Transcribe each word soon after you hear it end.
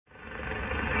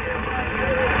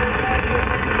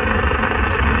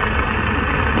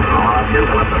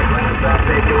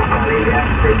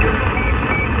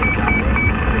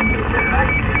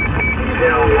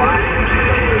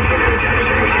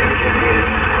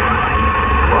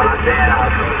Buonasera,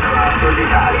 Sud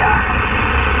Italia.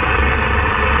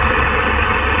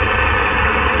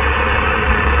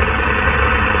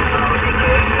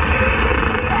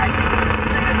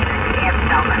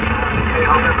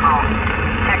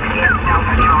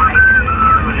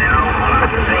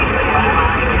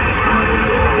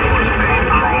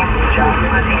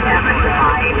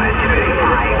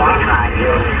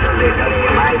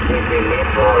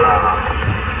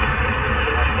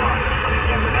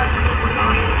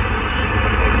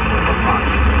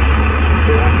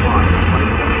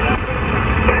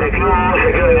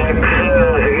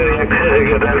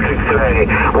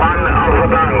 One Alpha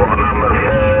Tango number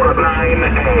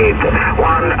 498.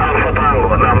 One Alpha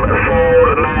Tango number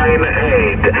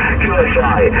 498.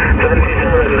 QSI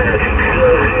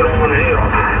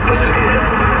 27600.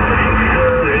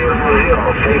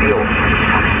 27600. Thank you.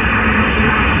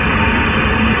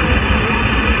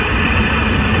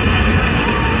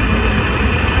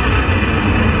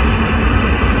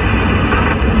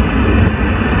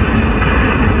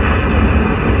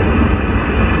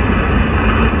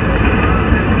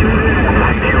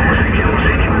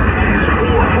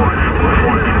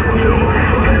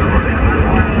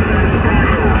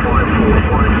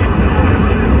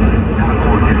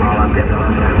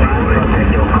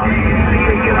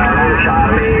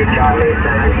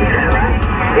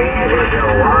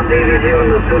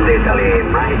 Divisione Sud Italia,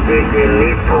 My City,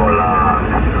 Nipola.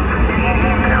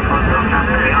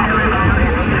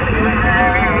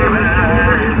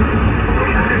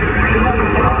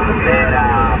 Buonasera,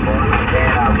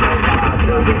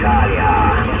 Sud Italia.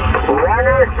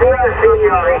 Buonasera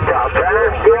signorita,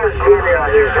 buonasera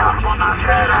signorita.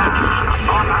 Buonasera,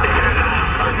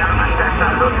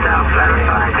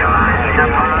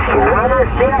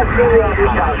 buonasera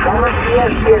signorita,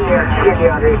 buonasera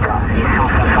signorita.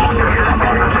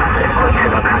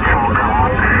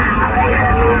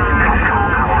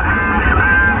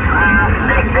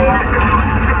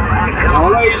 Alors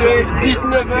là, il est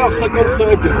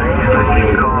 19h55.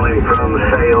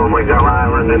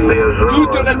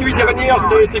 Toute la nuit dernière,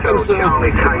 ça a été comme ça.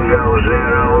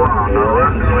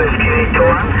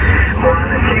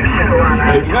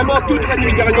 Et vraiment, toute la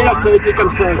nuit dernière, ça a été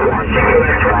comme ça.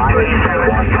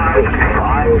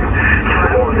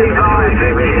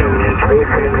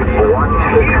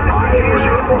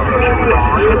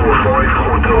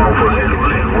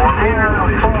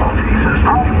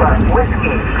 Alpha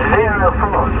Whiskey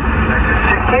 04.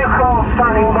 Secure call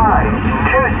standing by.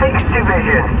 2-6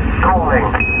 Division calling.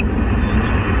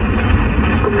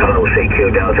 Hello, CQ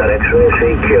Delta X-ray,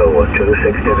 CQ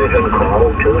 2-6 Division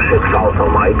call, 2-6 Alpha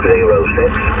Mike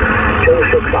 06,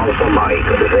 2-6 Alpha Mike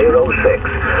 06.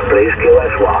 Please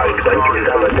QSY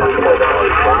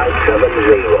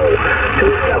 27.570,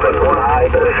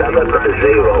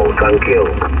 27570. Thank you.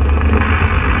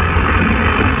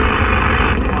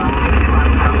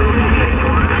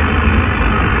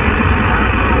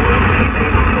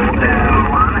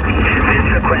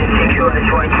 Frequency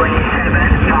QSY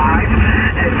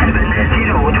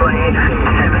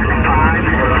 27.570,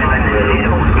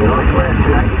 27.570. Northwest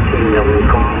 19,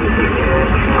 calling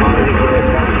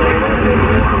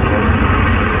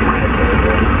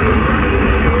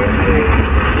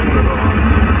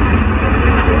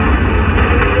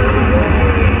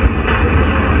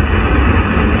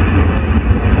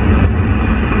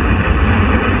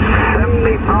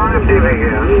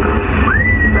Division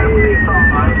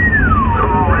 75.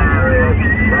 Call area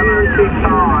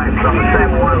 75 from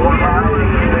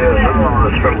 711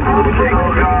 Azores from Portugal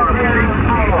Garden.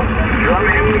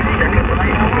 Drumming, second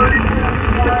place.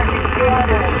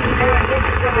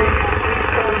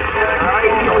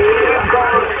 Right,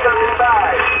 call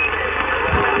standby.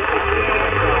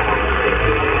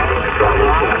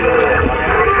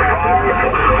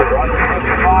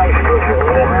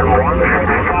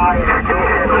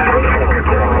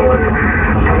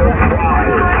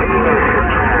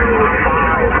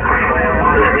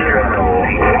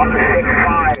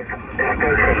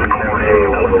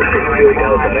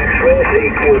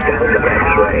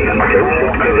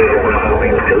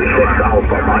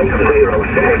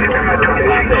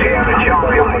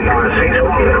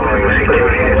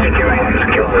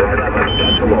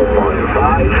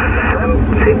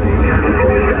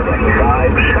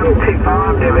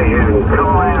 75 Division,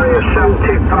 call area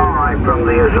 75 from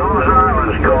the Azores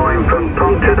Islands, calling from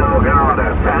Punta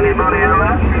Delgada. Anybody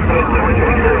over?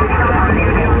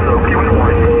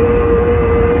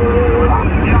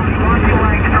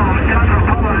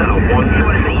 Hello, 1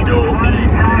 Sierra,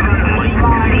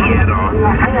 Mike Sierra,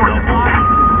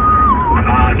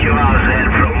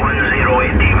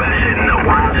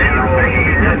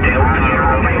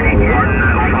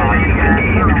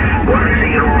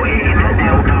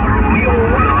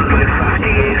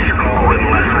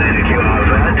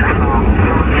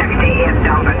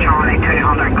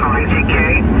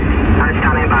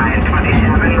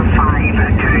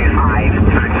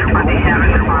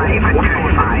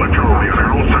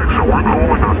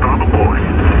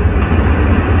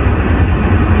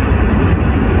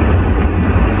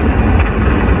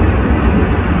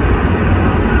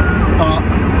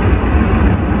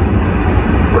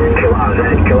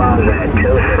 QRZ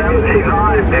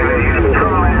 275 Division,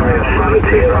 calling area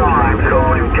 75,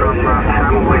 calling from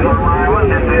Sandwich Long Island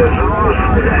in the Azores.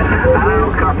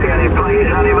 Hello, copy any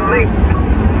please, anybody?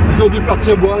 Ils ont dû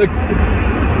partir boire un coup.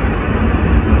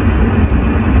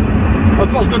 À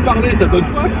force de parler, ça donne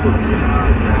soif.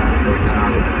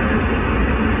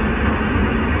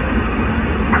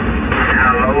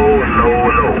 Hello, no.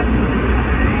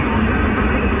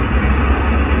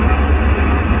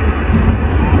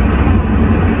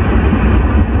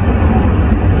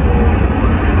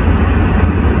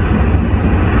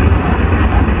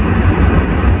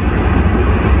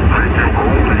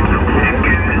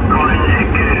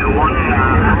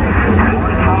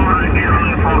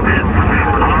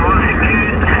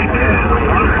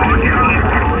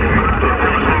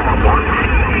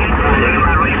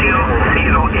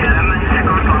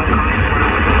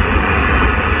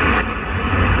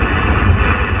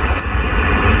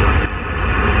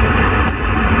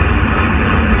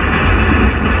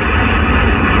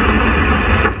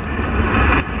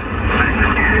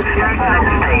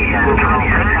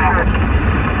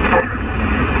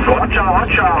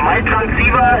 Roger. My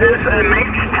transceiver is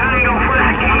Mate Tango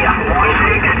Whiskey.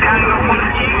 16 Tango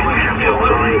Whiskey.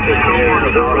 Calling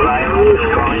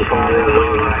for the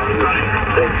Azores.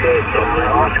 68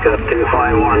 Oscar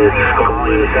 251.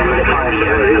 Calling 75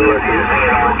 Division.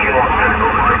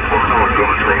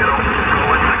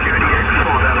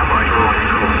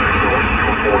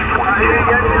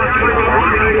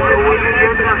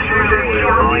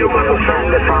 Calling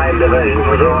 75 Division,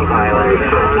 Azores Islands.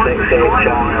 68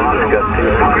 Charlie Oscar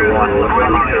 251.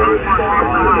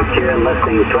 Calling secure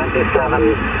listening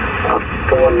 27 of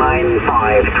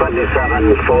 495.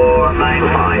 27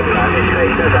 495.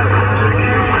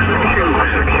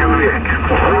 Security.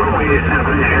 Always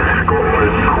Avenue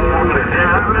Scotland.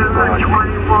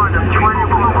 21 of 21.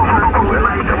 21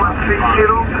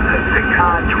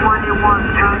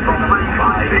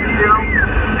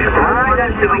 Alright,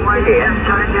 that's the way it is.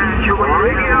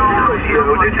 Radio,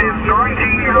 this is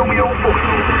 19 Romeo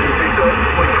Foxtrot.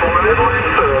 For level in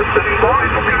first,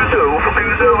 35 for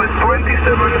Buzo is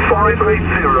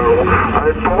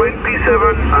 27580.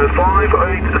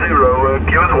 27580,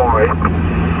 give us Y.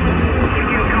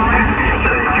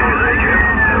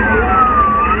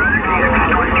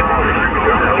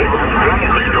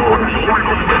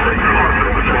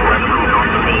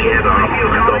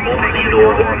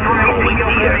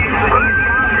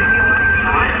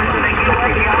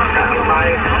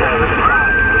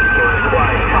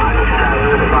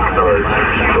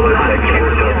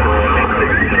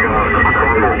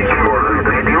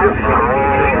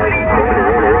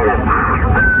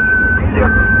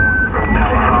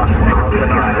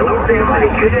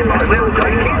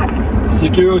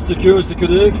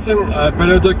 CQDX,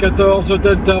 appel de 14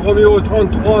 Delta Romeo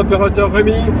 33, opérateur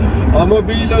Rémi, en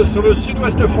mobile sur le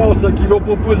sud-ouest France, qui vous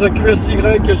propose un QSY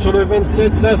sur le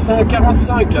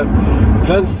 27545.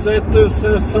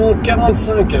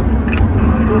 27545.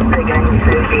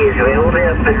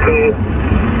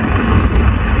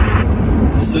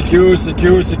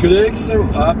 CQDX,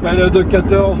 appel de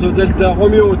 14 Delta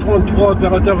Romeo 33,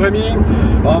 opérateur Rémi,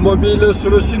 en mobile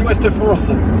sur le sud-ouest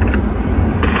France.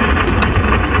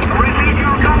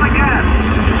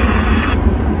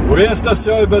 Oui,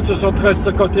 station Urban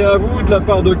 7351 à vous, de la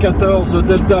part de 14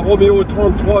 Delta Romeo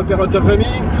 33, opérateur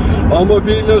Rémi, en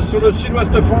mobile sur le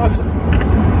sud-ouest France.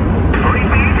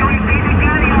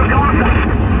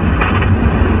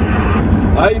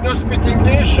 I no speak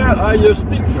English, I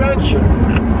speak French. I'm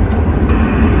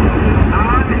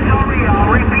sorry,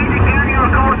 I'll repeat again your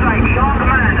call sign. Young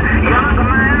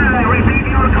man, repeat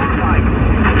your call sign.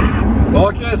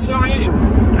 Ok, sorry.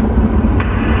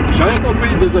 J'ai rien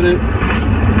compris, désolé.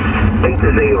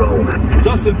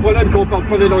 Ça, c'est le problème quand on parle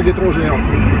pas les langues étrangères.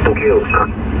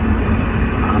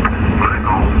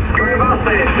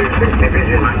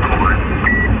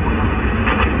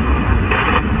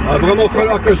 Va vraiment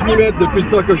falloir que je m'y mette depuis le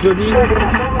temps que je le dis.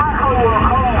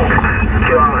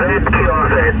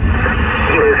 QRZ,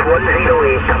 US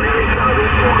 108,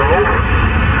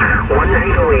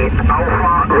 108,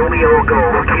 Alpha Romeo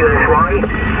Golf, QSY,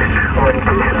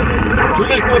 127. Tous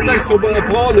les contextes sont bons à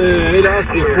prendre et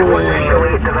hélas, il faut...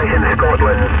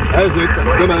 Ah zut,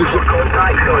 dommage.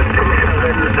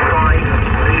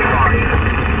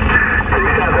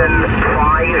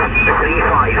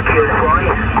 27535, QSY.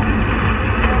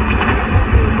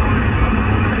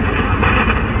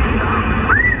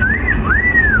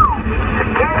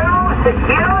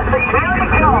 Security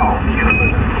call.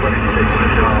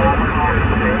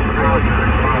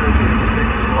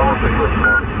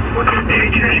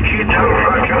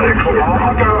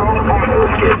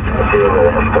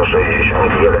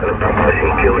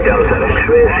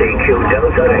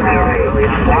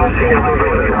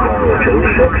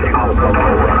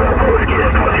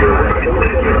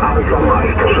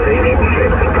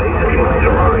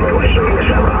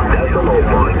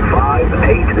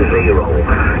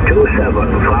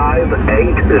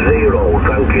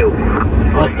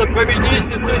 Cet après-midi,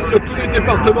 c'était sur tous les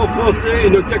départements français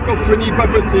une cacophonie pas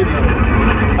possible.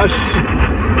 Hachi.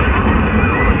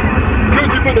 Que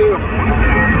du bonheur.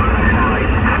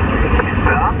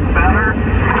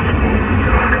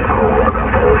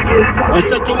 Et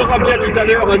ça tournera bien tout à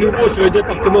l'heure à nouveau sur les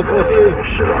départements français.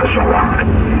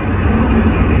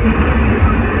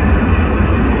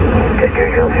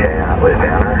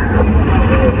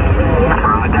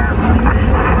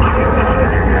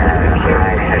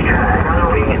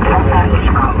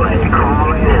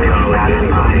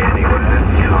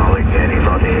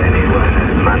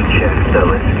 Manchester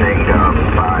listening down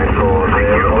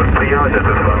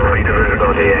 540.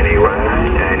 Anybody anywhere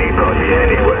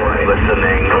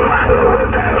listening.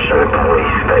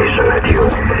 Police station at you.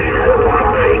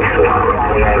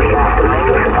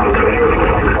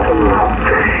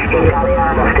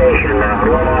 Italiano station now.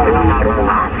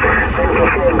 Roma.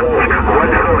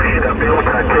 One push the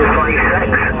Delta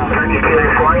 256. 22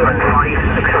 is Wyland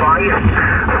 565.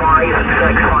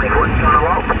 565. What's on the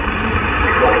walk?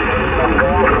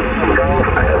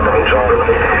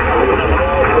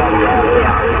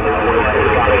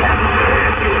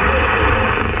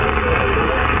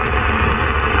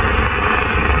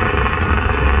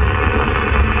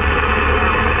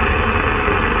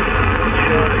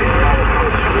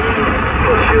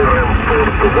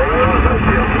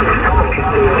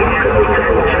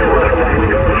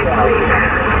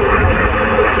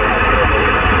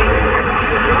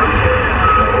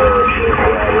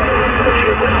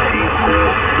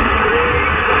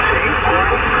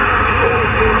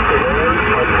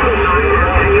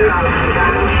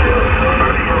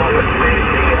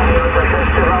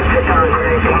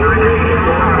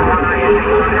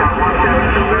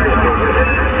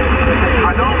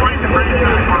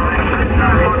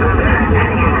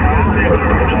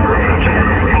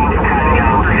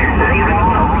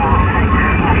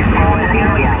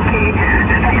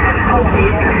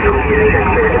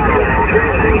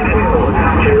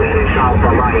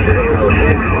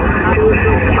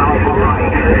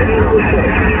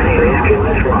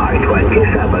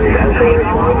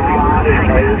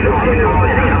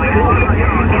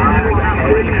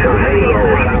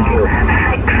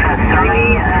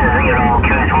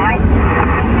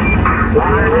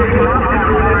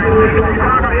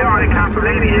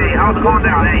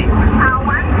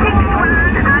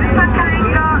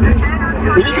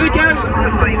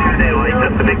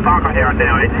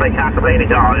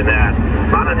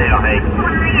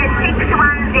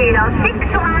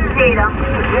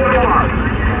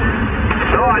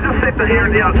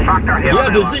 Il y a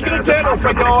des YL en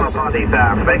fréquence.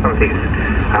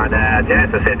 And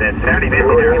Jess has said it's fairly busy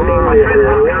there. And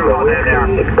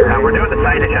we're doing the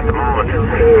signage at the moment.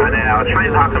 And I'll try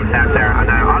and talk them set there. And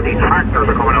all these tractors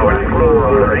are coming over.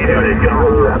 Radio is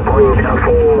going.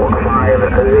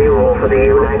 450 for the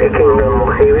United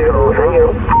Kingdom. Here we go. Thank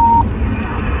you.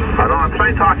 I know, I'm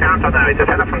trying to talk to Anton now. He's a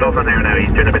fella from Dublin there now.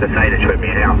 He's doing a bit of signage with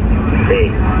me now.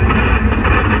 See.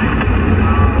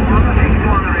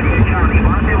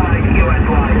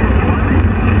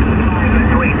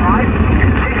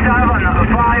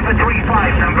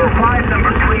 Number 5,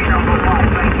 number 3, number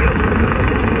 5, thank you.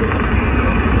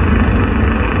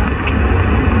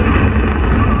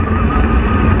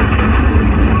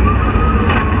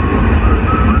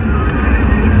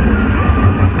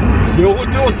 Si au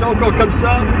retour c'est encore comme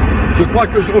ça, je crois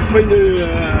que je referai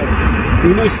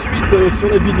une suite sur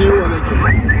la vidéo avec.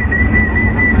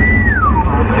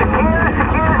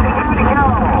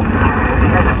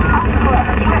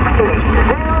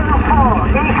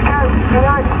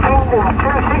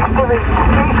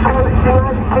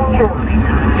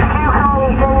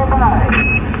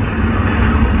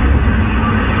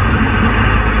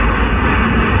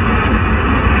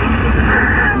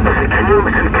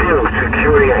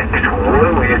 Security X,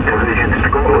 one way division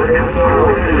Scotland,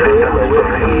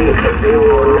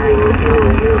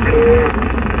 019 UK,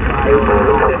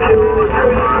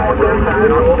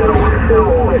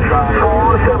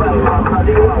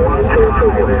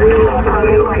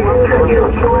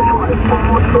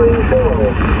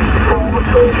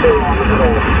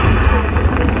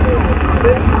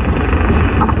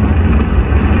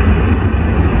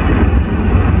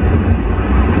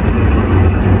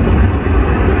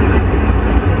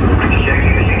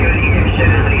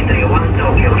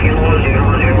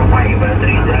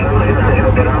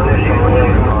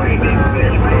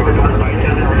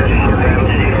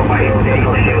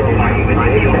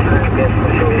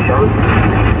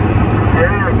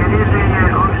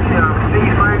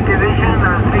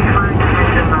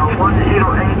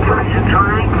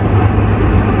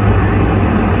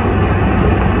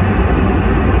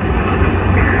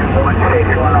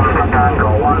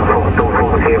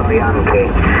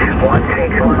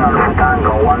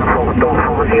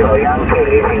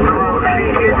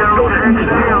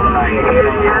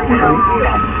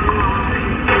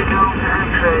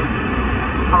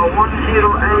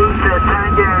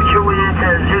 Tango Juliet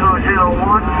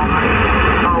 001.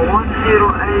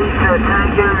 108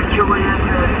 Tango Juliet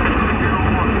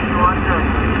 001.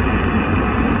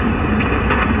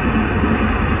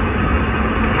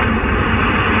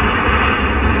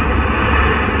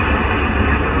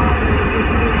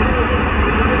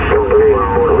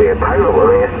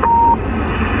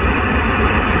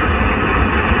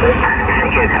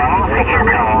 Secure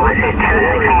call, this is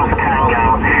 26 Alpha Tango,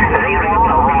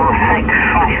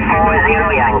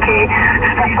 016-40 Yankee,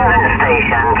 special event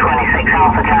station, 26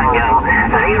 Alpha Tango,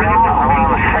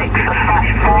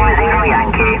 016-40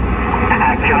 Yankee,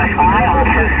 accurate fly on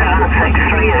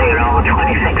 27630,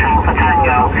 26 Alpha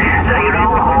Tango,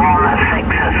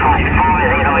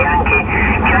 016-40 Yankee,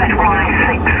 accurate fly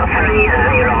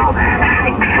 630,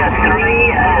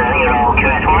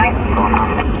 accurate fly.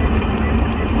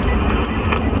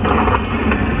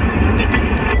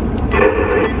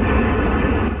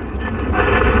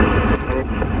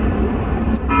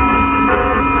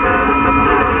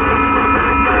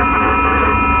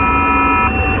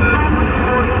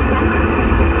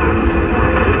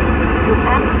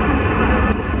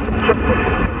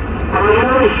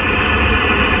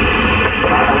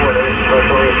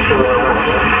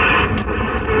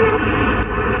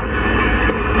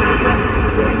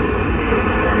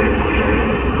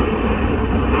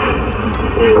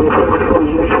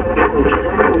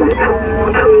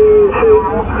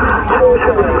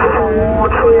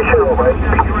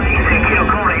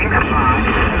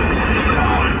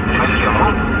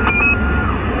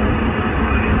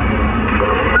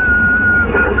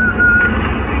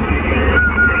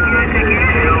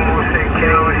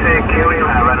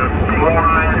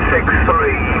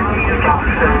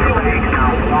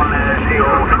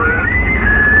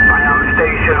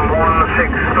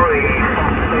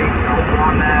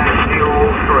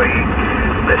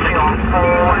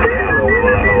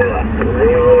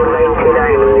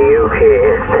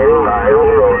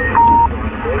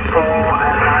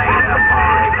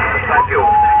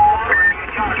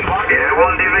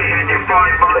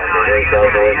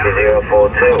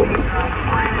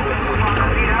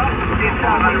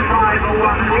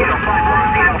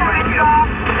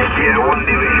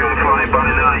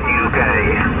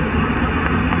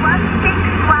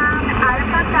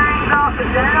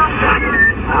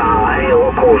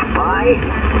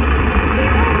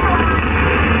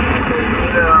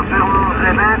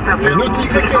 Il y a une autre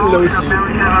Y là aussi.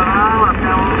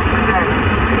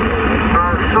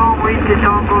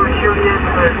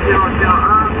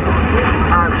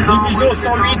 Division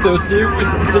 108, c'est où?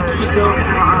 C'est qui ça?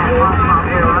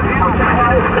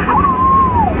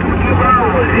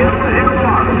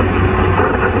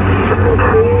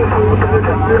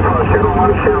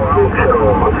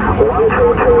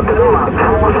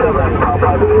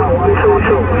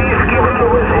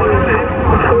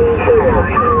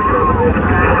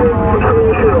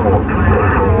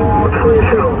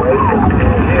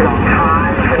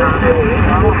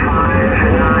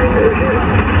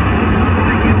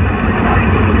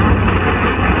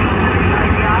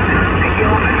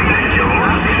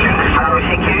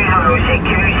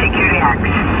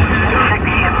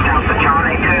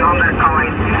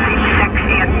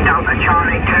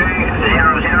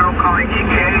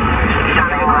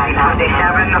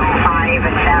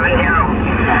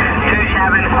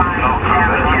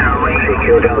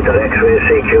 Delta X-ray,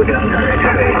 CQ Delta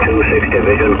X-ray, 26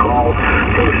 Division call,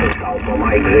 26 Alpha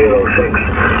Mike 06,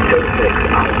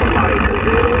 26 Alpha Mike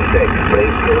 06,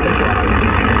 please to the front.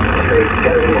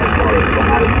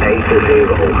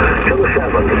 580,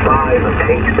 27580,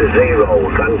 thank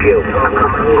you.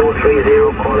 Tango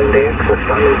 30 calling the extra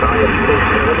standing by at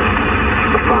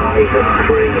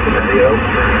 530.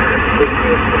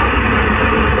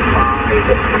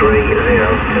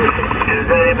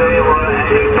 Very, very well,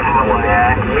 heading power,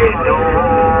 head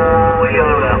over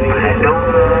Europe, head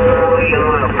over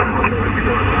Europe.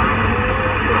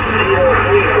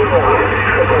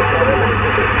 034.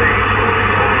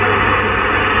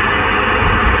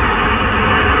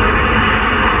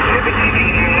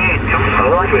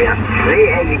 Roger,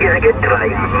 you get a good try.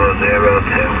 Bravo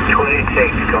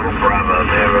 0226, call Bravo 02,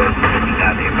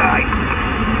 standing by.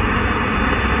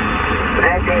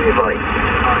 That's easy, boy.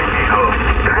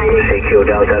 CQ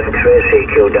Delta X-ray,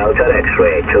 CQ Delta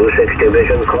X-ray, 26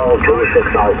 Division call,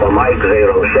 26 Alpha Mike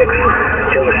 06,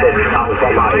 26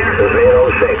 Alpha Mike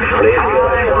 06, please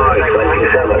fly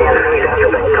 27,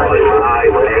 decimal point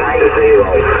 580,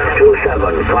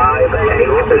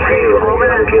 27580,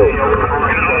 thank you.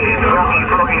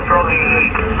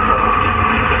 Froggy.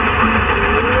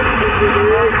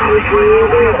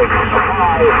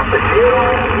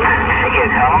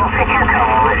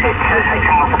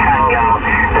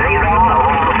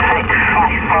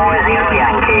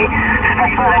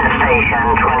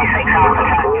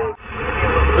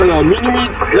 Alors minuit,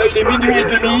 là il est minuit et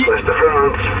demi.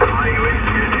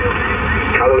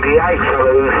 Hello DX,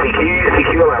 hello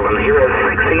CQ11, here is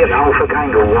 68 Alpha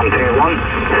Tango 121,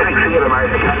 68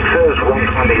 American Texas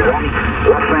 121,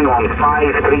 listening on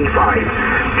 535,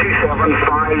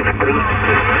 2753.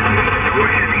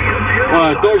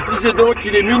 Voilà, donc je disais donc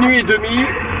qu'il est minuit et demi.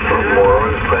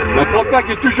 La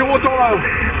Propag est toujours autant là.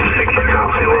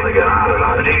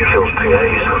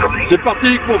 C'est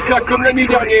parti pour faire comme la nuit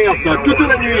dernière, ça, toute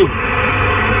la nuit.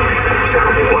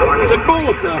 C'est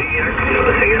bon ça.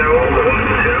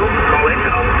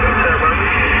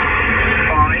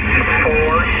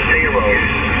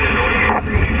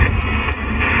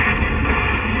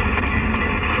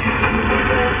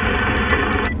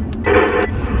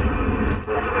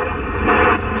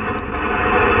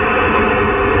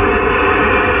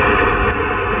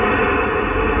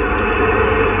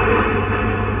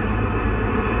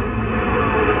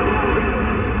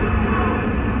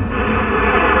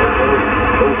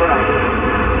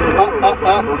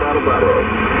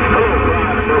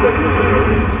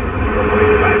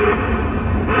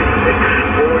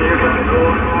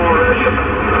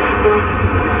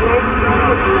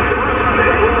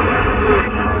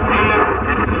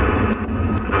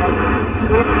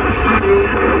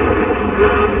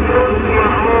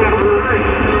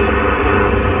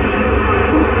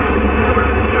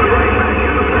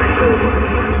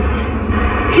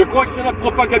 Je crois que c'est la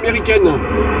Propag américaine.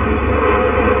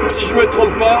 Si je me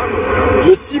trompe pas,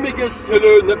 le 6 méga,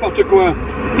 n'importe quoi.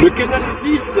 Le canal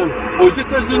 6 aux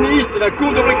États-Unis, c'est la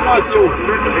cour de récréation.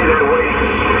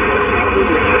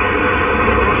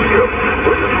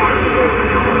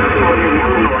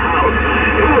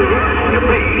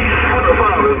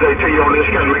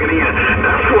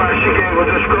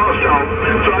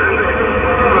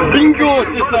 Bingo,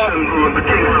 c'est ça.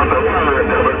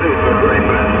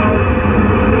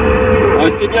 Ouais,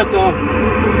 c'est bien ça.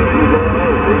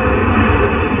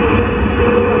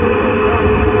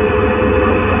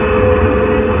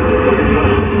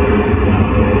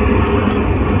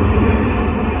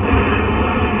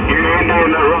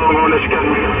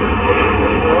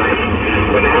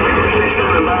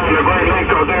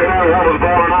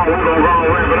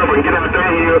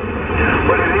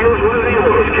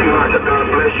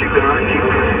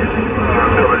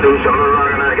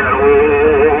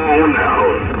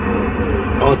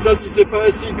 Alors ça, si c'est pas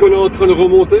ainsi qu'on est en train de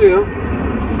remonter, hein,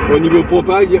 au niveau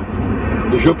Propag,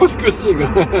 je vois pas ce que c'est.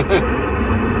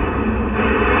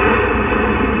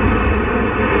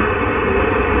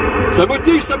 Ça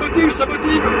motive, ça motive, ça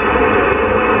motive.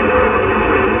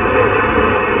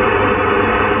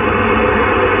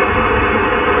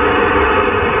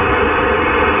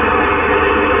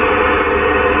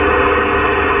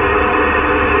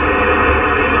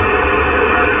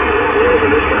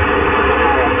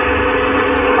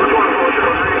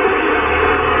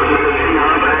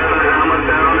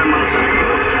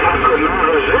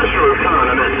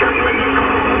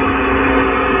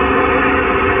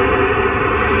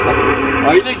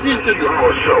 Ah, il existe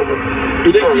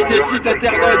des sites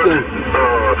internet.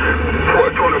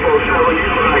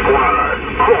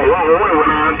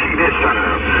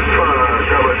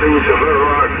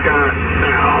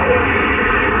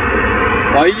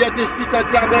 Ah, il y a des sites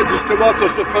internet justement sur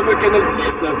ce fameux canal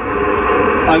 6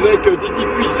 avec des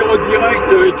diffusions en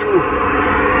direct et tout.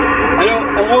 Alors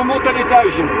on remonte à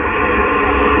l'étage.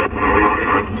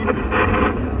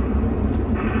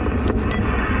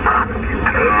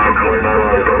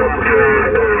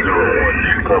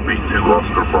 Copy, you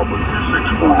lost the problem.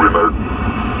 64 remote.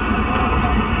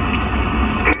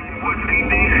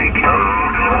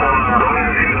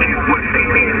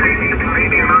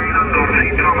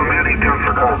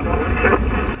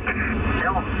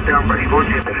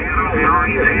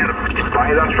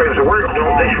 That's friends of work.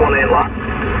 Don't this one in lock.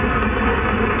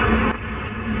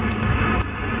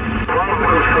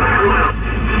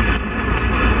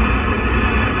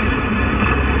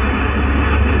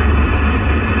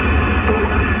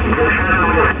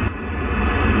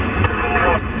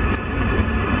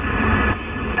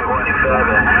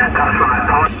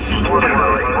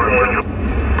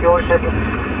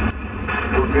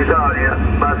 L'Italia,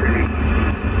 Basili.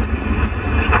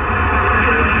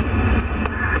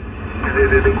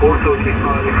 Vedete corso che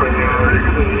fanno le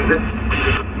guide.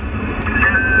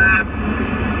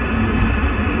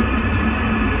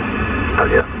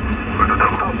 Italia.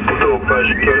 Propag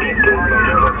chiarito,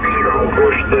 la fila, un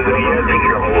costo di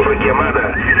rientro, chiamata,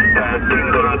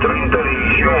 attendere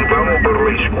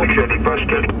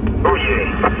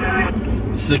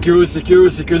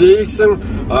CQDX,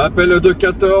 appel de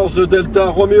 14 Delta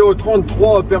Romeo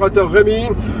 33, opérateur Rémi,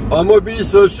 en mobile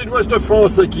sud-ouest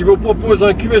France, qui vous propose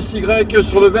un QSY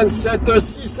sur le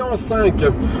 27605.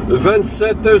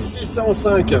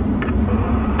 27605.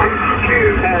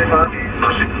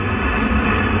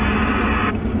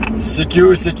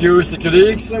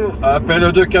 CQDX,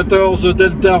 appel de 14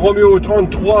 Delta Romeo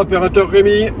 33, opérateur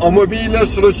Rémi, en mobile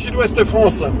sur le sud-ouest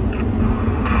France.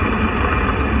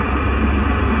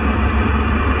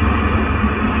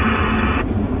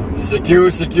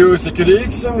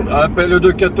 CQDX, appel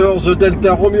de 14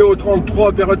 Delta Romeo 33,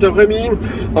 opérateur Rémi,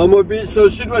 en mobile sur le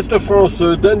sud-ouest France.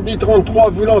 Dandy 33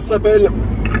 vous lance appel.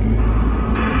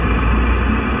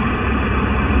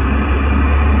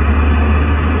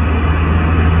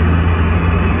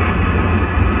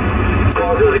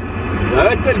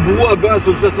 Tel bois bas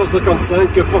sur le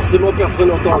 555, forcément personne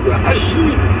n'entend.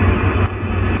 Hachi.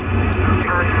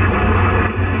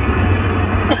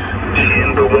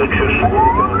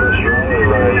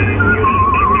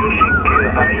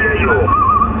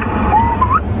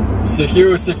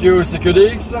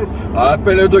 CQDX,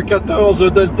 appel de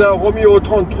 14 Delta Romeo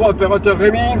 33, opérateur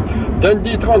Rémi,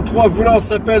 Dandy 33 vous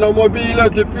lance appel en mobile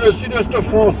depuis le sud-est de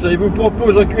France et vous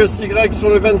propose un QSY sur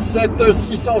le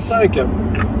 27605.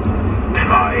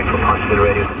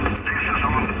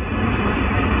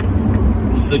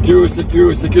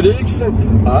 CQDX,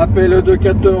 appel de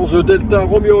 14 Delta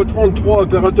Romeo 33,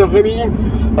 opérateur Rémi,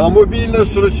 en mobile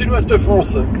sur le sud-ouest de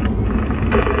France.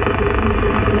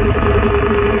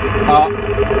 Ah.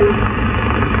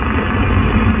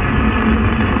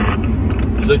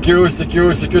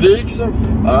 CQDX,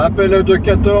 appel de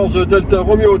 14 Delta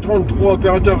Romeo 33,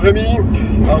 opérateur Rémi,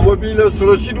 en mobile sur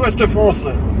le sud-ouest de France.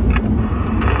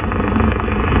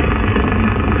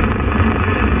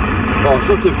 Bon,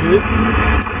 ça c'est fait.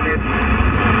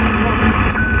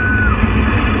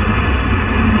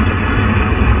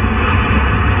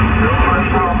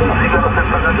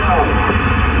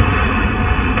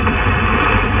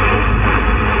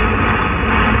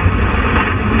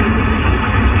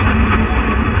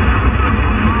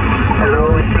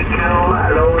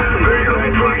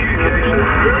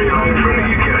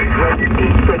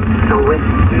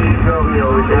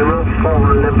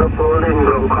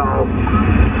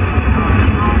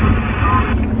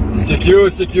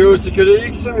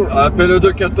 CQDX, appel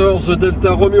de 14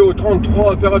 Delta Romeo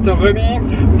 33, opérateur Rémi,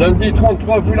 Dandy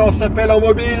 33 vous lance appel en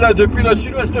mobile depuis le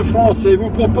sud-ouest de France et vous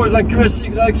propose un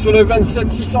QSY sur le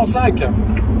 27605.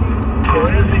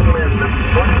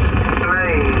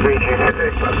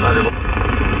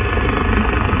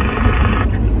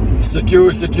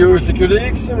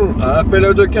 CQDX,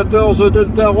 appel de 14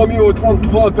 Delta Romeo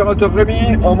 33, opérateur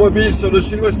Rémi, en mobile sur le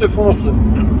sud-ouest de France.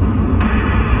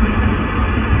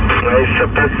 Ouais, ça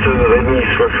passe Rémi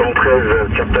 73,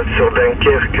 ça passe sur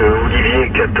Dunkerque, Olivier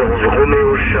 14,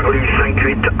 Roméo Charlie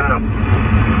 581.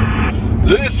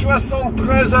 Les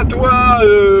 73 à toi,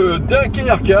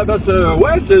 Dunkerque, hein, bah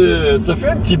ouais, ça fait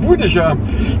un petit bout déjà.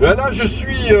 Là, je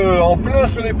suis en plein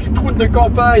sur les petites routes de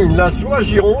campagne, là, sur la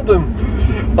Gironde,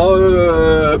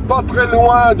 pas très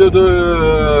loin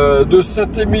de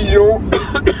Saint-Émilion,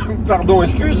 pardon,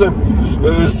 excuse,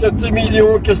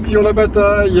 Saint-Émilion,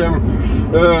 Castillon-la-Bataille,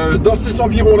 dans ces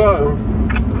environs-là.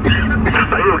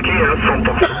 Allez, ok, hein, 100%.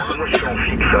 Moi, je suis en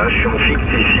fixe, hein, je suis en fixe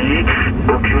ici,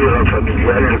 au QRA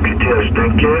familial, le QTH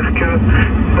Dunkerque,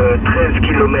 13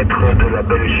 km de la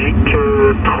Belgique,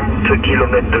 30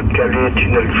 km de Calais,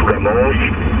 tunnel sous la Manche,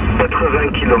 80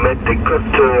 km des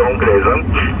côtes anglaises. Hein.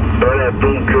 Voilà,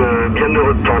 donc bien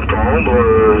heureux de t'entendre,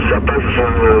 ça passe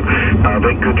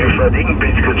avec du fading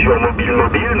puisque tu es en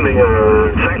mobile, mais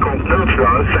 59 là,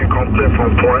 hein, 59 en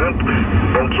pointe,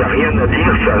 donc il n'y a rien à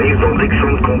dire, ça arrive dans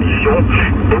d'excellentes conditions,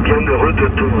 et bien heureux de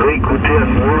te réécouter à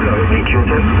nouveau la rubrique.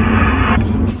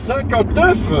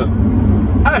 59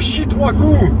 Hachi 3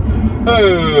 coups.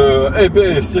 Eh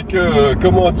ben c'est que,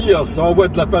 comment dire, ça envoie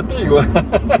de la pâtée quoi.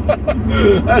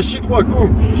 Hachi 3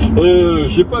 coups.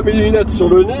 J'ai pas mes lunettes sur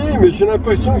le nez, mais j'ai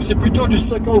l'impression que c'est plutôt du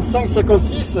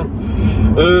 55-56.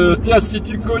 Tiens, si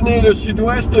tu connais le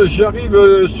sud-ouest,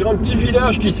 j'arrive sur un petit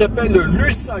village qui s'appelle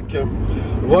Lussac.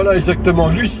 Voilà exactement,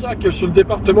 Lussac sur le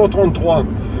département 33.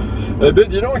 Eh bien,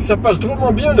 dis donc, ça passe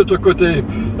drôlement bien de ton côté.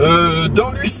 Dans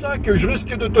Lussac, je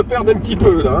risque de te perdre un petit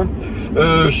peu, là.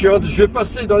 Je vais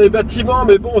passer dans les bâtiments,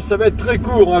 mais bon, ça va être très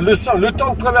court. Hein. Le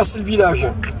temps de traverser le village.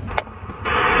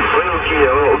 Oui, ok,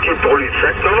 hein. Ok pour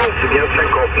l'USAC. Non, non, c'est bien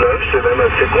 59, c'est même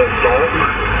assez constant.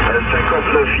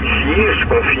 59 ici, je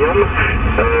confirme.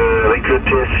 Avec le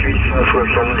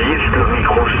TS870, le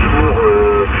micro sourd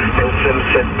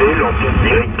SM7B, l'antenne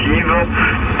directive.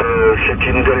 C'est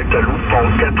une Delta Loop en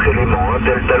 4 éléments. Hein.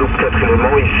 Delta Loop 4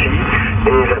 éléments ici.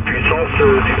 Et la puissance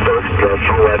du poste, là,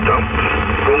 100 watts. Hein.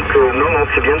 Donc, non, non,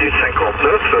 c'est bien du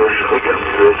 59. Je regarde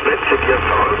le USB, c'est bien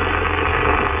ça. Hein.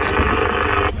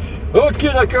 Ok,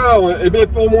 d'accord. Eh bien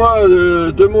pour moi,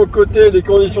 de mon côté, les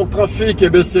conditions de trafic, eh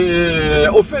bien c'est...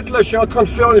 Au fait, là, je suis en train de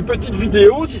faire une petite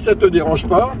vidéo, si ça te dérange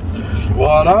pas.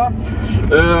 Voilà.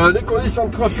 Les conditions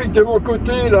de trafic de mon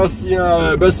côté, là,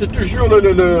 c'est toujours le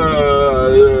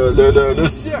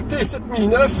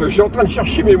CRTss7900. Je suis en train de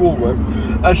chercher mes mots, hein.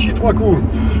 Hachi 3 coups.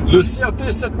 Le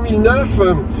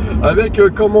CRTss7900 avec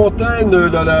comme antenne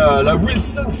la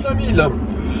Wilson 5000.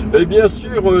 Et bien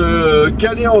sûr,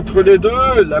 calé entre les deux,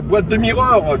 la boîte de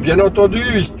mirror, bien entendu,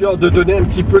 histoire de donner un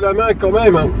petit peu la main quand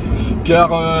même. Car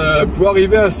pour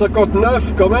arriver à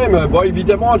 59 quand même, bon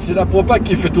évidemment c'est la Propag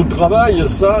qui fait tout le travail,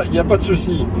 ça, il n'y a pas de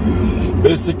souci.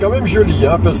 Mais c'est quand même joli,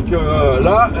 hein, parce que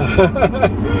là,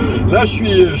 là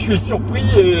je suis surpris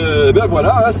et ben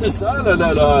voilà, hein, c'est ça,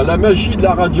 la magie de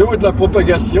la radio et de la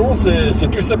propagation, c'est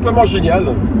tout simplement génial.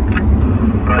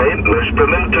 Ouais, je peux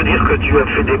même te dire que tu as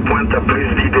fait des pointes à plus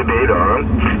 10 dB là. Hein.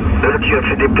 Là tu as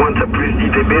fait des pointes à plus 10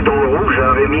 dB dans le rouge,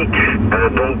 hein, Rémi.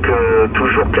 Donc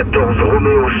toujours 14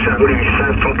 Roméo Charlie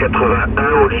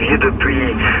 581 Olivier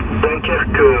depuis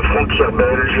Dunkerque, frontière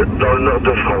belge, dans le nord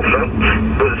de France, hein,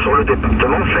 sur le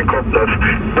département 59.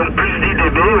 Donc plus 10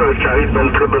 dB, ça arrive dans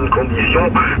de très bonnes conditions.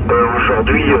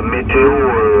 Aujourd'hui, météo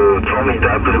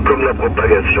formidable comme la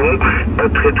propagation,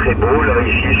 très très beau là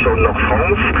ici sur le nord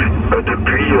France.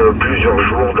 Depuis plusieurs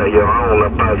jours d'ailleurs, hein, on n'a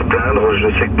pas à se plaindre. Je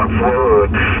sais que parfois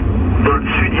dans le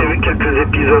sud il y a eu quelques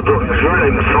épisodes orageux là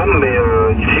il me semble, mais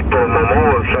ici pour le moment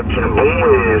ça tient bon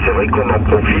et c'est vrai qu'on en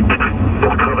profite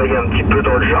pour travailler un petit peu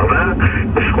dans le jardin.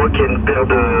 Je crois qu'il y a une paire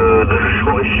de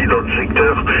gens ici dans le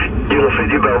secteur qui ont fait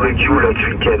du barbecue là ce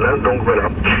week-end, hein, donc voilà.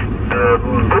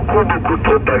 Beaucoup de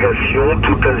propagation,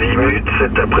 tout azimut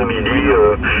cet après-midi,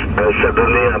 ça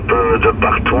donnait un peu de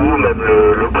partout, même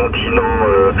le continent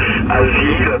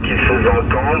Asie là, qui se faisait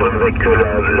entendre avec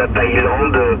la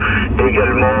Thaïlande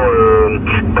également.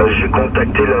 J'ai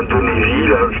contacté l'Indonésie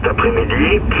là cet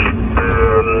après-midi.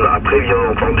 Après bien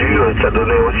entendu ça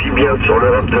donnait aussi bien sur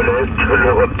l'Europe de l'Est,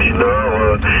 l'Europe du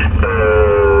Nord,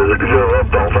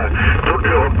 l'Europe, enfin toute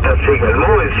l'Europe passée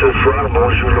également. Et ce soir, bon,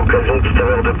 j'ai eu l'occasion tout à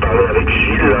l'heure de parler avec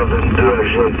Gilles, là, 22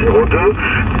 AG02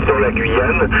 dans la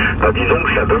Guyane. Disons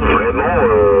que ça donne vraiment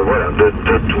voilà, de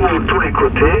tous les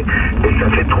côtés. Et ça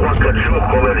fait 3-4 jours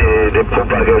qu'on a des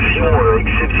propagations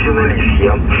exceptionnelles ici.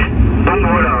 Hein. Donc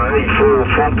voilà, hein, il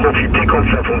faut en profiter quand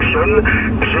ça fonctionne.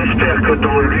 J'espère que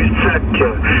dans l'USAC,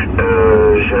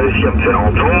 j'ai réussi à me faire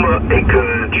entendre et que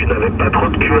tu n'avais pas trop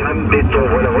de QRM béton.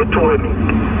 Voilà, retour Rémi.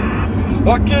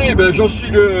 Ok, ben j'en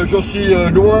suis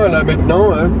loin là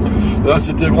maintenant. Hein. Là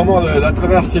c'était vraiment la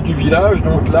traversée du village,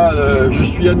 donc là je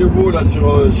suis à nouveau là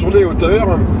sur les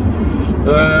hauteurs.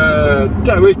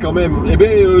 Oui quand même. Eh bien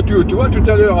tu vois tout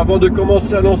à l'heure, avant de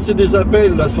commencer à lancer des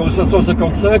appels là sur le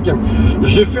 555,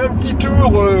 j'ai fait un petit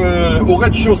tour au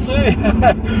rez-de-chaussée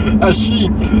à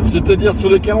Chi, c'est-à-dire sur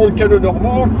les 40 canaux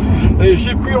normaux, et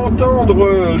j'ai pu entendre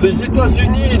les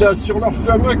États-Unis là sur leur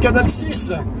fameux canal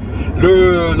 6.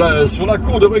 Sur la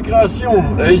cour de récréation,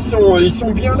 et ils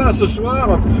sont bien là ce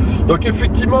soir. Donc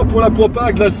effectivement pour la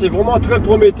Propag là c'est vraiment très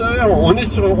prometteur, on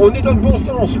est dans le bon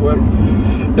sens quoi.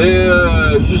 Et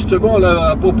justement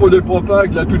là à propos de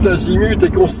Propag, là tout azimut et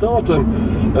constante,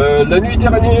 la nuit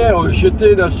dernière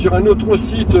j'étais là sur un autre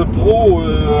site pro,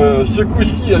 ce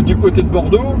coup-ci du côté de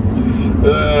Bordeaux,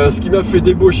 ce qui m'a fait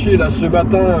débaucher là ce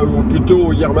matin, ou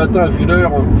plutôt hier matin vu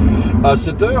l'heure, à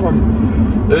 7h.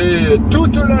 Et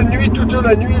toute la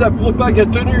nuit, la Propag a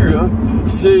tenu. Hein.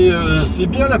 C'est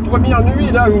bien la première nuit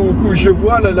là où je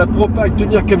vois la Propag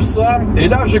tenir comme ça. Et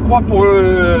là, je crois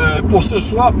pour ce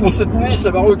soir, pour cette nuit,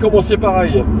 ça va recommencer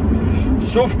pareil.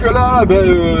 Sauf que là,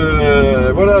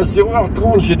 voilà,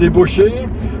 0h30, j'ai débauché.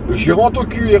 Je rentre au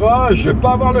QRA. Je vais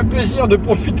pas avoir le plaisir de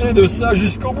profiter de ça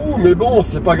jusqu'au bout. Mais bon,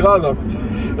 c'est pas grave.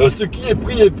 Ce qui est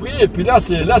pris est pris. Et puis là,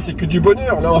 c'est que du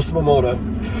bonheur là en ce moment là.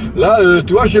 Là,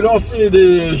 tu vois, j'ai lancé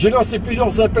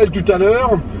plusieurs appels tout à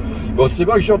l'heure. Bon, c'est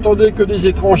vrai que j'entendais que des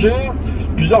étrangers.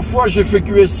 Plusieurs fois, j'ai fait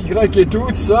QSY et tout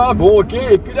ça. Bon, ok.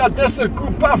 Et puis là, d'un seul coup,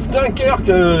 paf,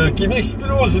 Dunkerque qui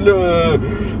m'explose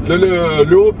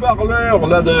le haut-parleur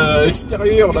là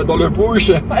extérieur là dans le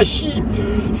bouche. Hachi,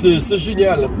 c'est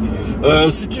génial.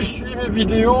 Si tu suis mes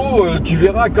vidéos, tu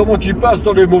verras comment tu passes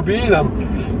dans le mobile.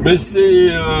 Mais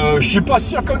c'est... je suis pas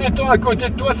sûr qu'en étant à côté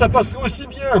de toi, ça passerait aussi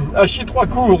bien. À chier 3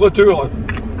 coups au retour.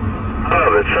 Ah,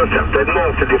 ben ça, certainement.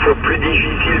 C'est des fois plus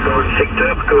difficile dans le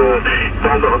secteur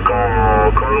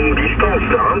qu'en longue distance,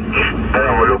 là. Hein.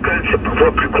 Alors, en local, c'est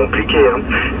parfois plus compliqué. Hein.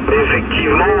 Mais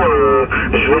effectivement,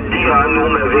 je veux te dire, hein, nous,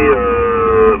 on avait...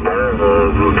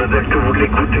 peut-être que vous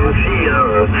l'écoutez aussi,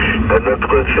 hein,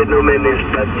 notre phénomène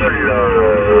espagnol, là,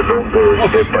 donc je ne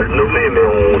vais pas le nommer, mais on...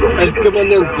 El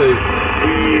Comandante.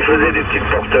 Il faisait des petites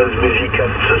porteuses musicales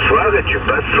ce soir et tu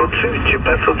passes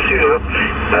au-dessus,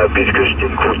 hein, puisque je t'ai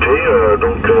écouté,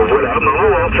 donc voilà,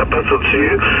 non, ça passe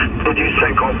au-dessus, c'est du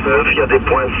 59, il y a des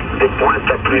pointes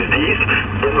à plus 10,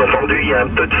 bien entendu il y a un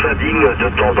peu de fading de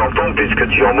temps en temps puisque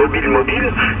tu es en mobile,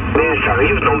 mais ça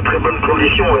arrive dans de très bonnes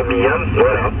conditions, Rémi, hein,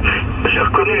 voilà. J'ai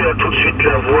reconnu là, tout de suite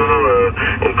la voix,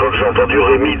 et quand j'ai entendu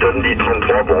Rémi donne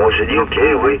 1033, bon j'ai dit ok,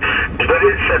 oui, je vais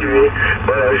aller le saluer,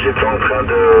 voilà, j'étais en train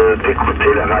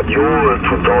d'écouter la radio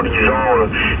tout en lisant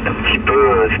un petit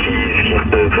peu ce qui se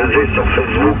faisait sur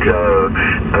Facebook,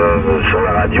 sur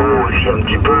la radio aussi un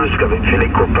petit peu, ce qu'avaient fait les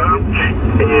copains,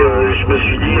 et je me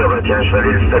suis dit, ah bah tiens, je vais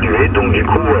aller le saluer, donc du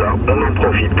coup voilà, on en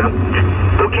profite. Hein.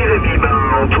 Ok Rémi, ben,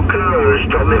 en tout cas, je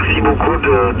te remercie beaucoup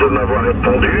de m'avoir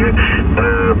répondu,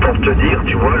 pour te dire,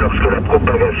 tu vois, lorsque la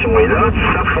propagation est là,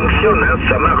 ça fonctionne, hein,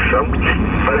 ça marche. Hein.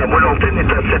 Voilà, moi l'antenne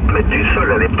est à 7 mètres du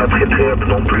sol, elle n'est pas très haute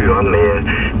non plus, hein, mais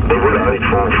voilà, il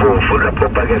faut de la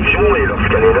propagation et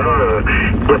lorsqu'elle est là,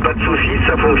 il n'y a pas de souci,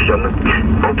 ça fonctionne.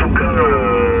 En tout cas,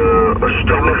 je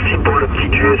te remercie pour le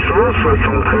petit USO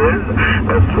 73,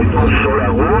 prudence sur la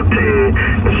route et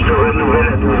je te renouvelle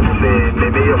à nouveau mes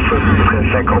meilleurs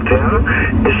souhaits 51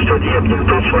 et je te dis à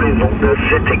bientôt sur les ondes.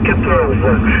 C'était 14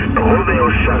 Roméo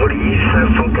Charlie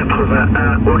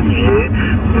 581 Olivier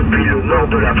depuis le nord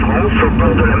de la France au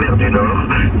bord de la mer du Nord,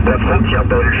 la frontière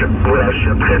belge. Voilà, je suis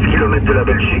à 13 km de la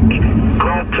Belgique,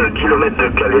 30 km de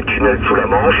Calais tunnel sous la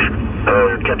Manche,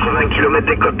 80 km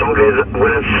des côtes anglaises.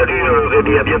 Voilà, salut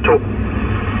Rémi, à bientôt.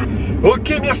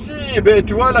 Ok, merci. Ben,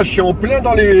 tu vois, là, je suis en plein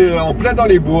dans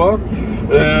les bois.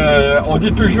 On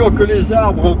dit toujours que les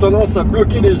arbres ont tendance à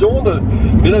bloquer les ondes,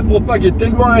 mais la Propag est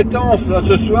tellement intense là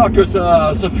ce soir que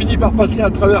ça finit par passer à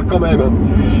travers quand même.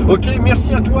 Ok,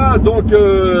 merci à toi. Donc,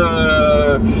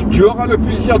 tu auras le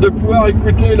plaisir de pouvoir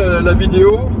écouter la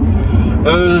vidéo.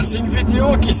 C'est une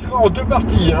vidéo qui sera en 2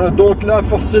 parties. Hein. Donc là,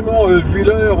 forcément, vu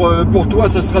l'heure, pour toi,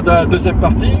 ça sera la deuxième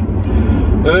partie.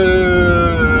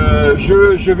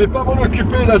 Je vais pas m'en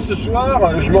occuper là ce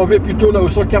soir, je m'en vais plutôt là au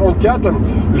 144.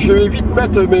 Je vais vite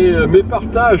mettre mes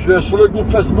partages là, sur le groupe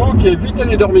Facebook et vite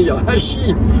aller dormir.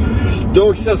 Hachi.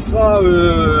 Donc ça sera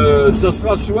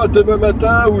soit demain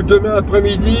matin ou demain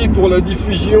après-midi pour la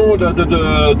diffusion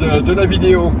de la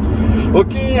vidéo.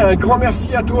 Ok, un grand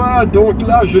merci à toi. Donc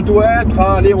là, je dois être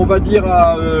à, allez, on va dire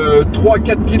à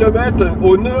 3-4 km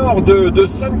au nord de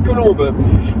Sainte-Colombe,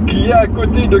 qui est à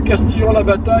côté de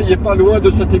Castillon-la-Bataille et pas loin de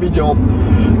Saint-Émilion.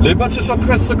 Les bonnes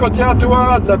 73-51 à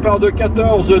toi, de la part de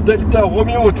 14 Delta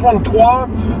Romeo 33,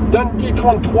 Dandy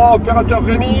 33, opérateur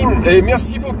Rémi. Et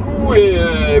merci beaucoup et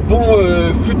bon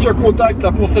futur contact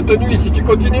là, pour cette nuit si tu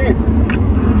continues.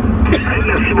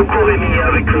 Merci beaucoup Rémi,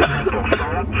 avec le 10%.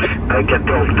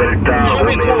 14 Delta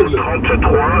Romeo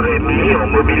 33, Rémi en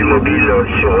mobile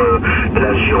sur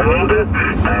la Gironde.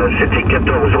 C'était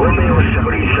 14 Roméo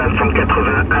Charlie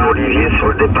 581 Olivier sur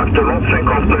le département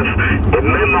 59. Et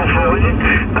même en forêt,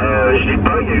 je dis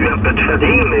pas, il y a eu un peu de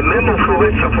fading, mais même en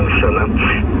forêt ça fonctionne. Hein.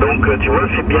 Donc tu vois,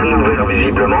 c'est bien ouvert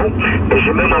visiblement. Et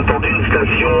j'ai même entendu une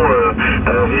station,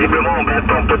 visiblement en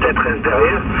battant peut-être reste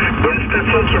derrière. Il y a une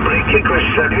station qui a briqué que je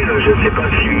salue, là, je ne sais pas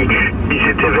si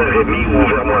c'était vers Rémi ou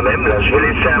vers moi-même. Là, je vais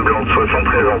laisser un blanc de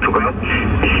 73 en tout cas.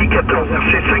 Ici 14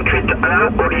 RC 581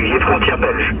 Olivier frontière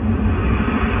belge.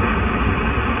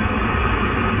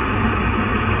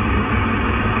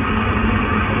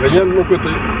 Rien de mon côté.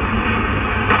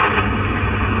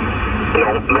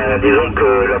 Non, ben, disons que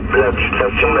la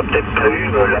station n'a peut-être pas eu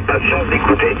la patience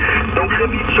d'écouter. Donc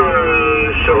Rémi,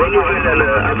 je renouvelle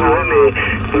à nouveau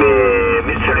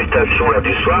mes salutations là,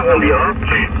 du soir, on dira.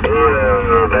 Et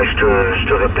ben, je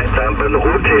te répète, hein, bonne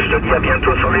route et je te dis à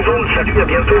bientôt sur les ondes. Salut, à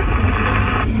bientôt.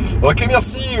 Ok,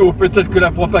 merci. Ou peut-être que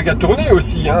la Propag a tourné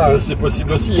aussi, hein, c'est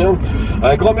possible aussi. Hein.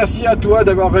 Un grand merci à toi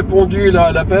d'avoir répondu là,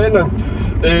 à l'appel.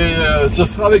 Et ce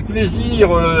sera avec plaisir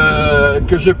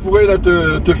que je pourrai là,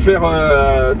 te faire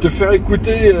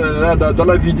écouter là, dans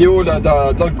la vidéo, là,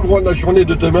 dans le courant de la journée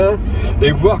de demain,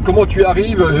 et voir comment tu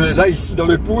arrives là ici dans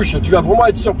le push. Tu vas vraiment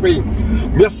être surpris.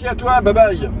 Merci à toi, bye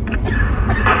bye.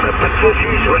 Pas de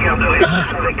soucis, je regarderai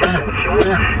avec attention.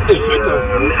 Et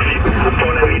merci beaucoup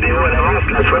pour la vidéo à l'avance,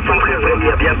 la 73 Rémi,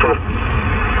 à bientôt.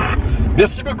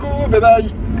 Merci beaucoup, bye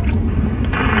bye.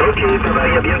 Ok, bye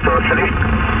bye, à bientôt, salut.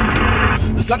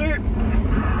 Salut.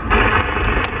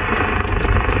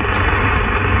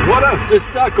 Voilà, c'est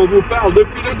ça qu'on vous parle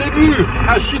depuis le début.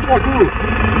 Hachi 3 coups.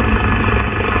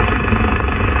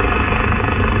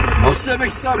 Alors si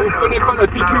avec ça vous prenez pas la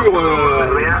piqûre,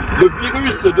 le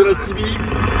virus de la Cibi,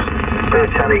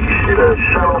 Charlie,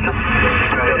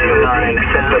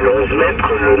 11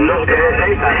 mètres, le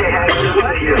nord-est,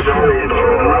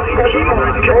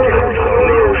 on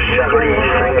est au Charlie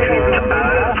 58A,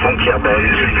 frontière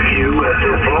belge,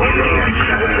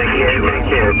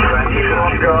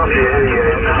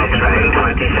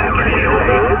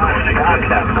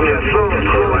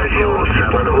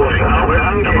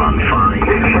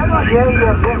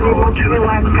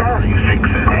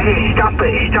 Hey, stop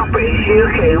it,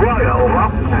 okay, right over.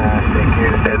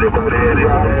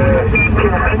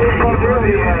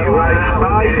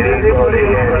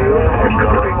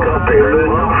 Le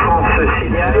Nord-France se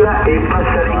signale et passe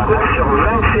à l'écoute sur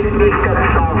 27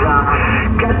 420.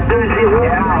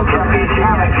 420, café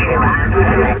signal.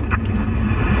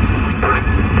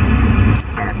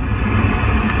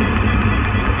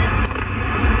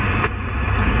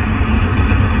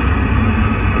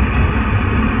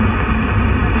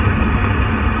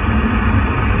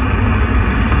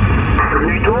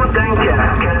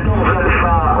 Dunkerque, 14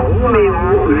 Alpha, Roméo,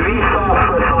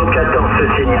 874 ce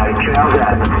signal, tu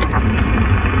regardes.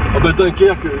 oh bah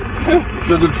Dunkerque, je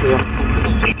viens de le faire.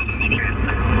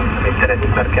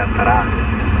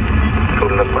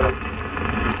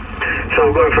 So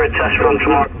we're going for a test run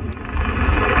tomorrow.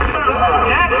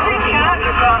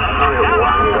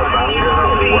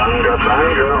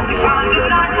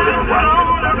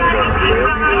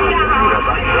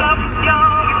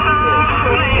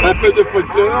 Un peu de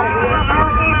folklore.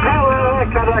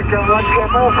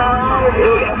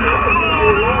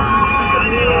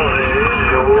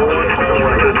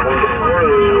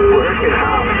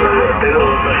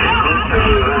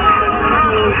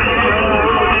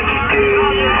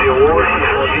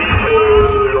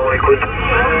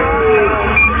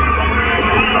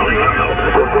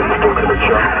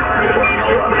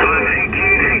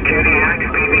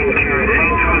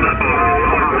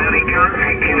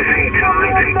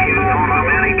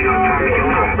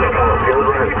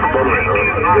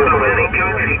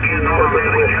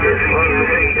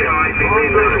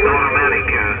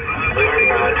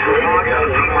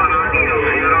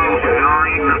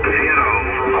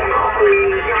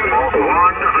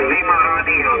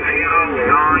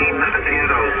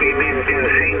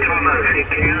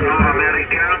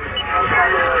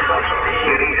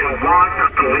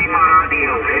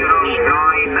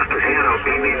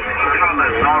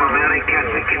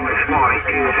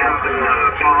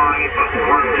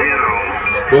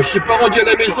 Bon, je suis pas rendu à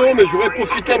la maison, mais j'aurais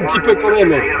profité un petit peu quand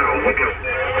même.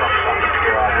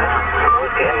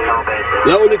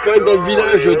 Là, on est quand même dans le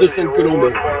village de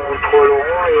Sainte-Colombe.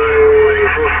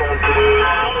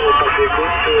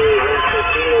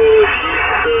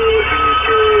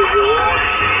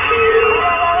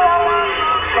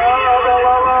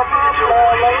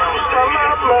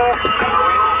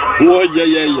 Oh, aïe,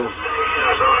 aïe, aïe.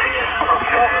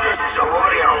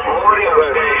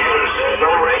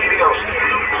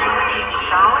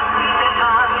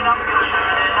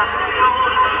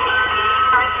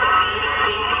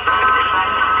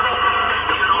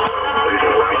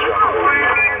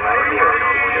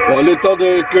 Bon, le temps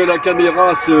que la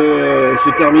caméra se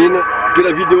termine, que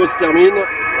la vidéo se termine.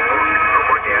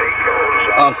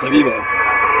 Ah, ça vibre.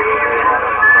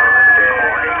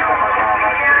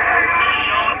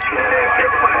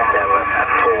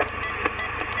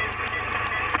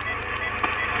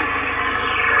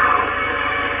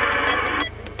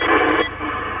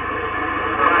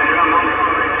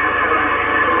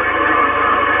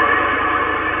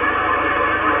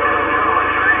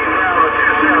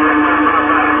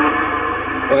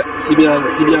 Ouais, c'est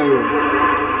bien eux.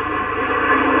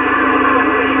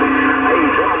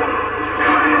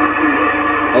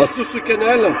 Alors sur ce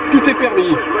canal, tout est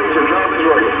permis.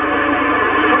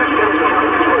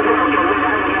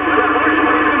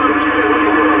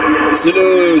 C'est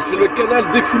le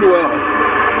canal des fouloirs.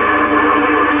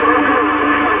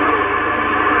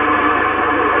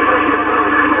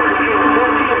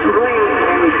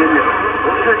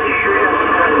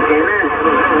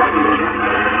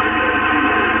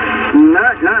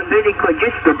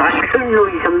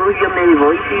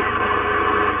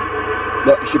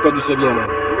 Non, je sais pas d'où ça vient là.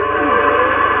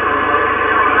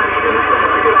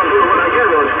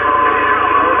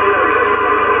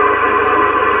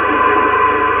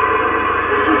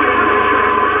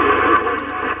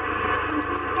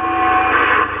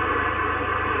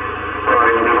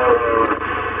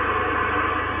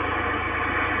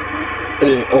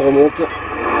 Allez, on remonte.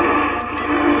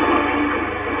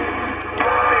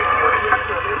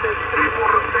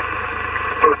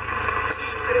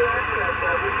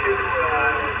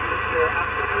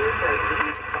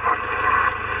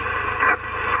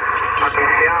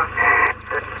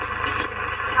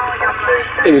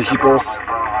 Et mais j'y pense.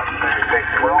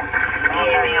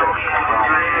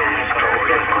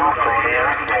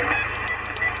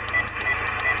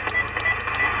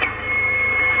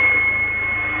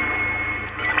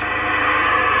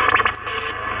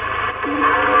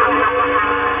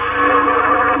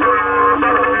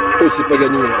 Oh, c'est pas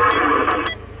gagné là.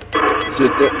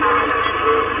 C'était...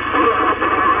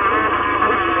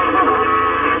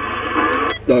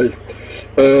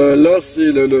 là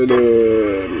c'est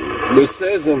le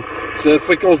 16, c'est la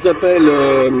fréquence d'appel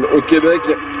au Québec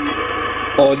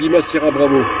en Lima Sierra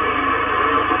Bravo.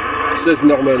 16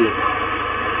 normal.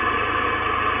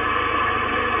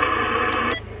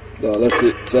 Non, là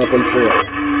ça va pas le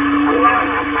faire.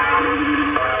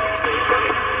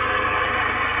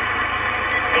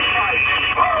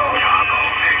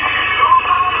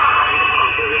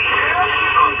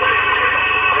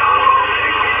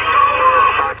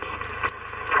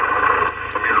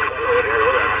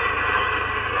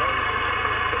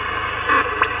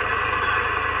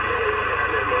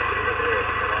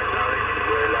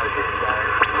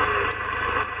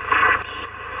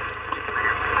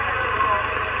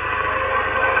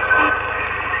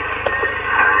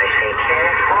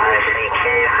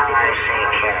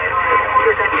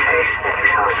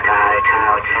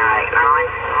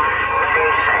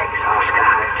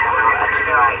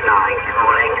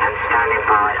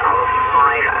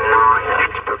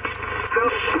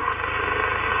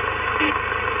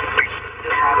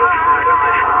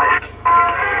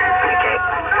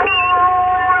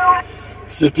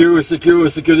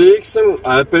 CQDX,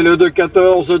 appel de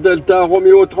 14 Delta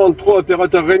Romeo 33,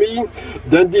 opérateur Rémi,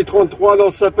 Dandy 33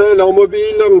 lance appel en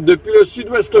mobile depuis le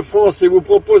sud-ouest France et vous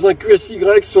propose un QSY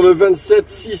sur le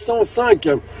 27605.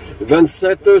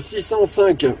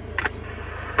 27605.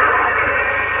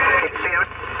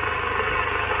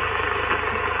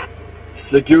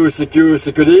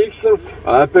 CQDX,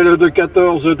 appel de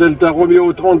 14 Delta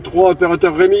Romeo 33,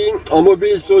 opérateur Rémi, en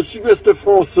mobile sur le sud-ouest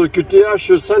France,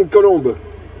 QTH Sainte-Colombe.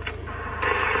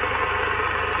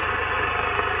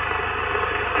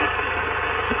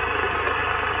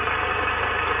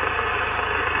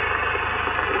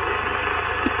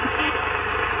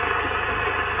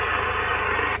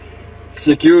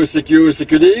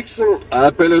 CQDX,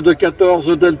 appel de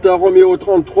 14 Delta Romeo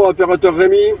 33, opérateur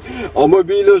Rémi, en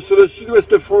mobile sur le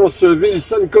sud-ouest France, ville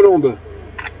Sainte-Colombe.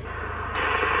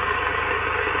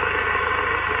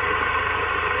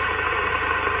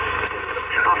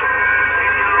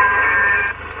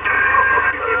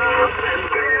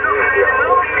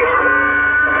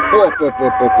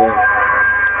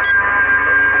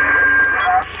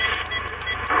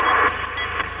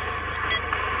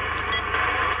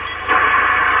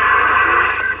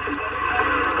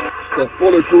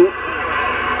 Pour le coup.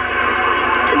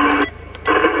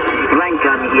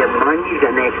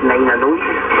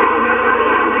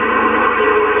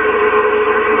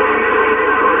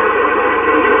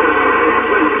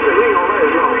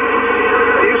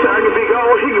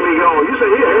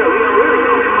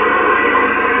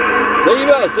 Ça y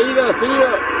va, ça y va, ça y va.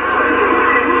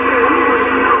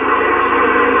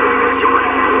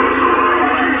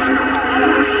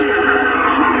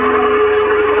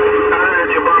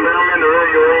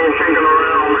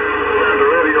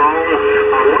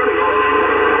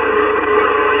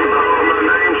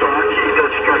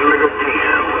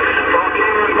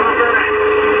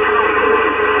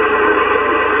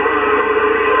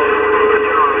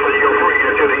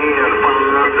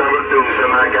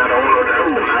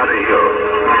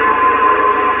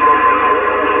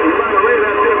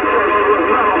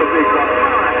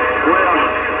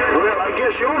 Well, I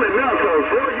guess you only melt for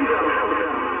 4. You